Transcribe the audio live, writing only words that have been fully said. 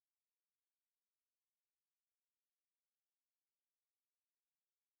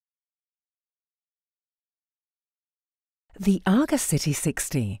The Aga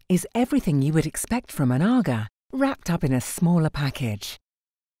City60 is everything you would expect from an Aga, wrapped up in a smaller package.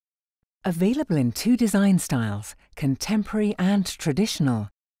 Available in two design styles, contemporary and traditional,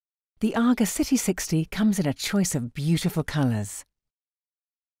 the Aga City60 comes in a choice of beautiful colours.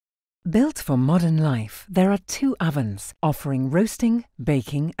 Built for modern life, there are two ovens offering roasting,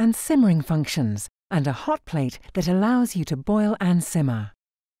 baking and simmering functions, and a hot plate that allows you to boil and simmer.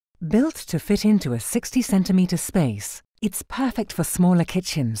 Built to fit into a 60cm space, it's perfect for smaller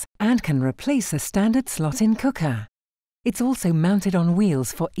kitchens and can replace a standard slot-in cooker. It's also mounted on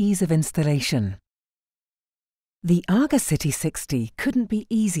wheels for ease of installation. The Aga City60 couldn't be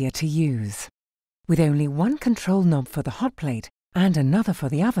easier to use. With only one control knob for the hot plate and another for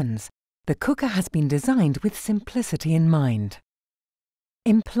the ovens, the cooker has been designed with simplicity in mind.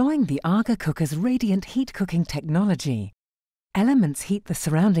 Employing the Aga cooker's radiant heat cooking technology, elements heat the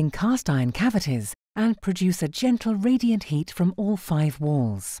surrounding cast iron cavities and produce a gentle radiant heat from all 5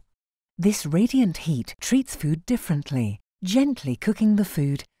 walls. This radiant heat treats food differently, gently cooking the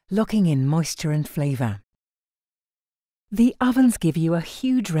food, locking in moisture and flavour. The ovens give you a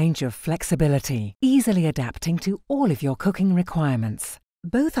huge range of flexibility, easily adapting to all of your cooking requirements.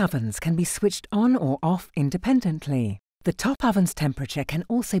 Both ovens can be switched on or off independently. The top oven's temperature can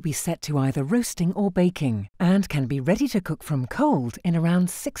also be set to either roasting or baking and can be ready to cook from cold in around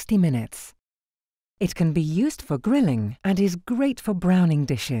 60 minutes. It can be used for grilling and is great for browning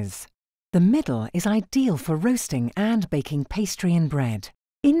dishes. The middle is ideal for roasting and baking pastry and bread.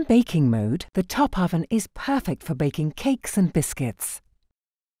 In baking mode, the top oven is perfect for baking cakes and biscuits.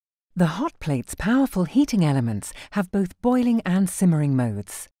 The hot plate's powerful heating elements have both boiling and simmering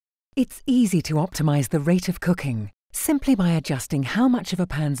modes. It's easy to optimize the rate of cooking, simply by adjusting how much of a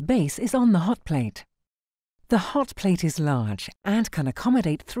pan's base is on the hot plate. The hot plate is large and can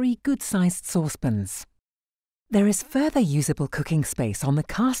accommodate 3 good-sized saucepans. There is further usable cooking space on the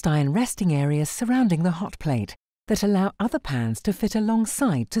cast iron resting areas surrounding the hot plate that allow other pans to fit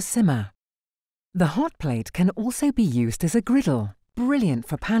alongside to simmer. The hot plate can also be used as a griddle, brilliant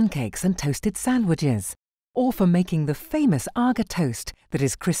for pancakes and toasted sandwiches, or for making the famous Aga toast that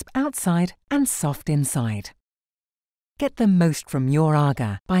is crisp outside and soft inside. Get the most from your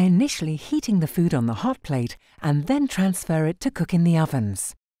Aga by initially heating the food on the hot plate and then transfer it to cook in the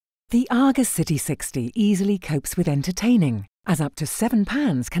ovens. The Aga City60 easily copes with entertaining, as up to 7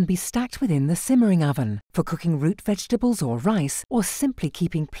 pans can be stacked within the simmering oven for cooking root vegetables or rice, or simply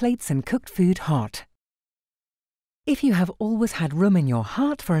keeping plates and cooked food hot. If you have always had room in your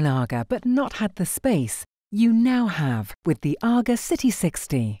heart for an Aga but not had the space, you now have with the Aga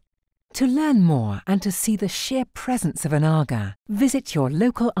City60. To learn more and to see the sheer presence of an Aga, visit your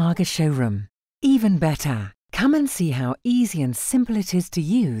local Aga showroom. Even better, come and see how easy and simple it is to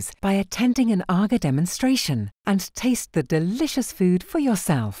use by attending an Aga demonstration and taste the delicious food for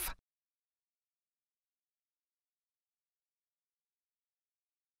yourself.